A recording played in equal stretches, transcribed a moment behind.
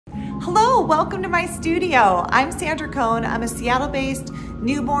Hello, welcome to my studio. I'm Sandra Coan. I'm a Seattle-based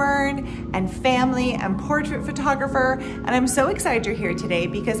newborn and family and portrait photographer, and I'm so excited you're here today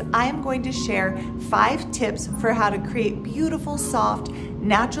because I am going to share 5 tips for how to create beautiful, soft,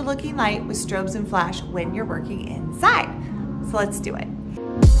 natural-looking light with strobes and flash when you're working inside. So let's do it.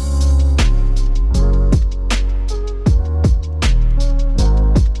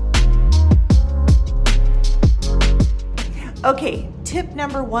 Okay, tip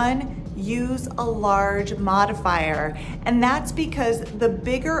number 1, use a large modifier. And that's because the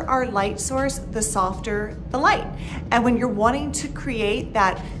bigger our light source, the softer the light. And when you're wanting to create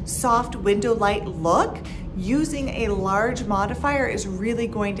that soft window light look, using a large modifier is really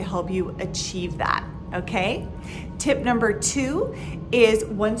going to help you achieve that, okay? Tip number 2 is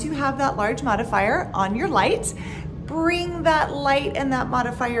once you have that large modifier on your light, bring that light and that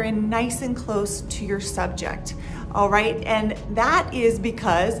modifier in nice and close to your subject. All right, and that is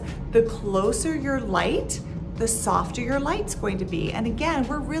because the closer your light, the softer your light's going to be. And again,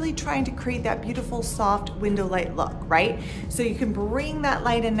 we're really trying to create that beautiful soft window light look, right? So you can bring that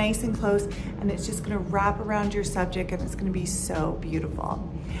light in nice and close and it's just gonna wrap around your subject and it's gonna be so beautiful.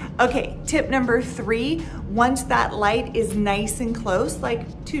 Okay, tip number 3, once that light is nice and close,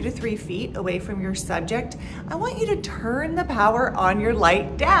 like 2 to 3 feet away from your subject, I want you to turn the power on your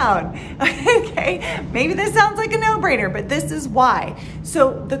light down, okay? Maybe this sounds like a no-brainer, but this is why.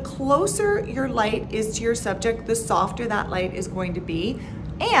 So the closer your light is to your subject, the softer that light is going to be,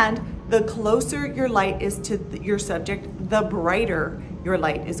 and the closer your light is to your subject, the brighter your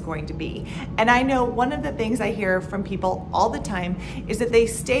light is going to be. And I know one of the things I hear from people all the time is that they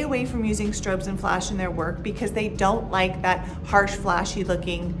stay away from using strobes and flash in their work because they don't like that harsh, flashy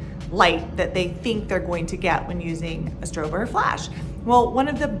looking light that they think they're going to get when using a strobe or a flash. Well, one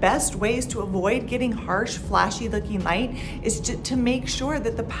of the best ways to avoid getting harsh, flashy looking light is to make sure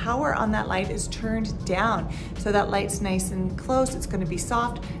that the power on that light is turned down. So that light's nice and close, it's gonna be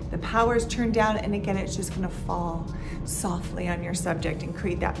soft, the power is turned down, and again, it's just gonna fall softly on your subject and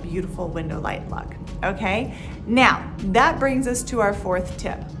create that beautiful window light look, okay? Now, that brings us to our 4th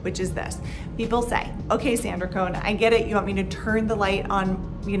tip, which is this. People say, okay, Sandra Coan, I get it, you want me to turn the light on,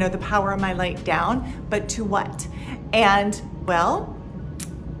 the power of my light down, but to what? And well,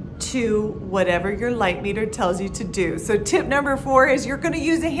 to whatever your light meter tells you to do. So tip number 4 is you're gonna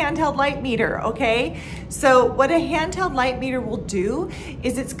use a handheld light meter, okay? So what a handheld light meter will do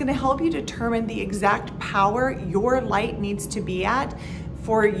is it's gonna help you determine the exact power your light needs to be at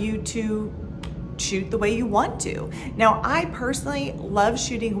for you to shoot the way you want to. Now, I personally love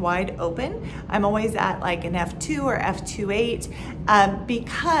shooting wide open. I'm always at like an f2 or f2.8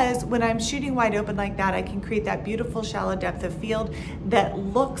 because when I'm shooting wide open like that, I can create that beautiful shallow depth of field that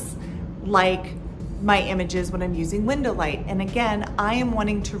looks like my images when I'm using window light. And again, I am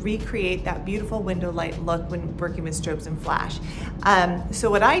wanting to recreate that beautiful window light look when working with strobes and flash. So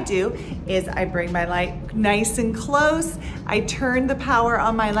what I do is I bring my light nice and close, I turn the power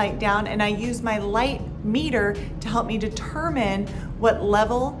on my light down, and I use my light meter to help me determine what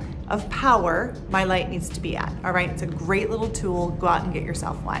level of power my light needs to be at. All right, it's a great little tool. Go out and get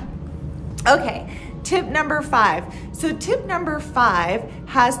yourself one. Okay, tip number 5. So tip number 5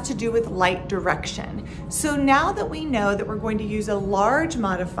 has to do with light direction. So now that we know that we're going to use a large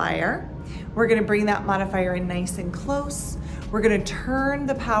modifier, we're gonna bring that modifier in nice and close. We're gonna turn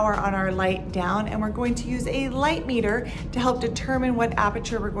the power on our light down, and we're going to use a light meter to help determine what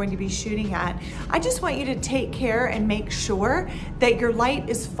aperture we're going to be shooting at. I just want you to take care and make sure that your light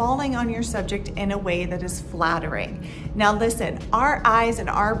is falling on your subject in a way that is flattering. Now listen, our eyes and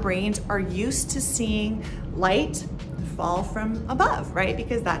our brains are used to seeing light fall from above, right?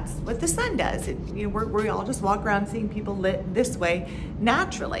 Because that's what the sun does. We all just walk around seeing people lit this way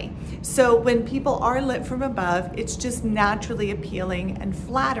naturally. So when people are lit from above, it's just naturally appealing and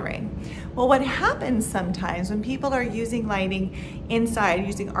flattering. Well, what happens sometimes when people are using lighting inside,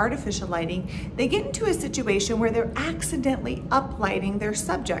 using artificial lighting, they get into a situation where they're accidentally uplighting their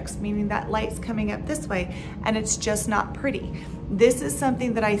subjects, meaning that light's coming up this way and it's just not pretty. This is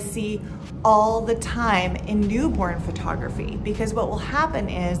something that I see all the time in newborn photography, because what will happen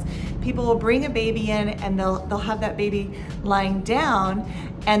is people will bring a baby in and they'll have that baby lying down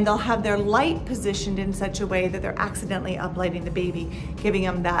and they'll have their light positioned in such a way that they're accidentally uplighting the baby, giving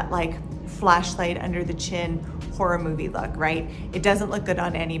them that like flashlight under the chin horror movie look, right? It doesn't look good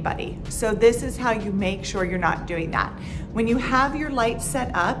on anybody. So this is how you make sure you're not doing that. When you have your light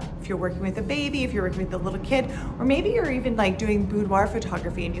set up, if you're working with a baby, if you're working with a little kid, or maybe you're even like doing boudoir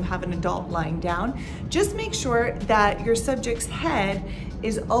photography and you have an adult lying down, just make sure that your subject's head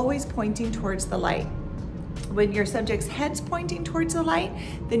is always pointing towards the light. When your subject's head's pointing towards the light,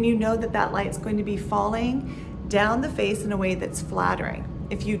 then you know that that light's going to be falling down the face in a way that's flattering.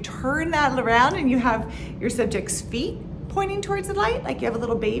 If you turn that around and you have your subject's feet pointing towards the light, like you have a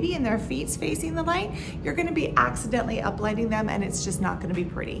little baby and their feet's facing the light, you're gonna be accidentally uplighting them and it's just not gonna be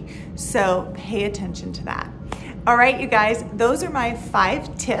pretty. So pay attention to that. All right, you guys, those are my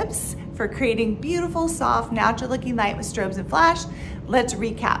 5 tips for creating beautiful, soft, natural looking light with strobes and flash. Let's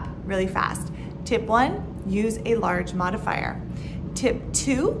recap really fast. Tip 1, use a large modifier. Tip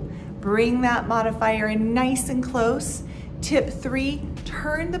 2, bring that modifier in nice and close. Tip 3,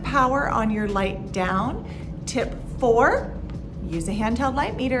 turn the power on your light down. Tip 4, use a handheld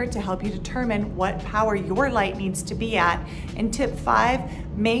light meter to help you determine what power your light needs to be at. And tip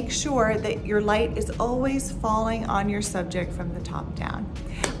 5, make sure that your light is always falling on your subject from the top down.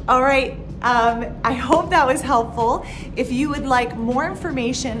 All right, I hope that was helpful. If you would like more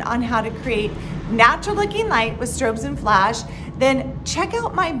information on how to create natural looking light with strobes and flash, then check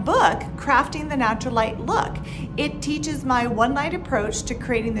out my book, Crafting the Natural Light Look. It teaches my one light approach to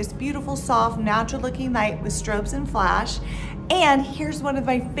creating this beautiful, soft, natural looking light with strobes and flash. And here's one of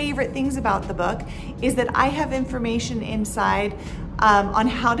my favorite things about the book is that I have information inside on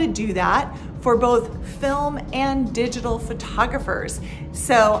how to do that for both film and digital photographers.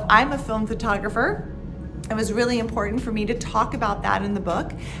 So I'm a film photographer. It was really important for me to talk about that in the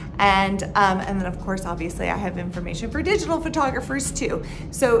book. And then of course, obviously I have information for digital photographers too.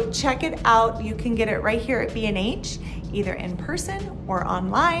 So check it out. You can get it right here at B&H, either in person or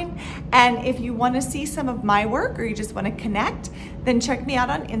online. And if you want to see some of my work or you just want to connect, then check me out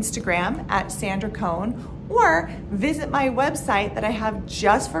on Instagram at Sandra Coan, or visit my website that I have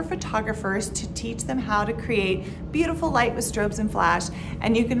just for photographers to teach them how to create beautiful light with strobes and flash.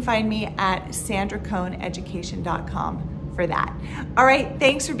 And you can find me at sandracoaneducation.com for that. All right,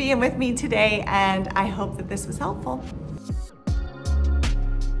 thanks for being with me today, and I hope that this was helpful.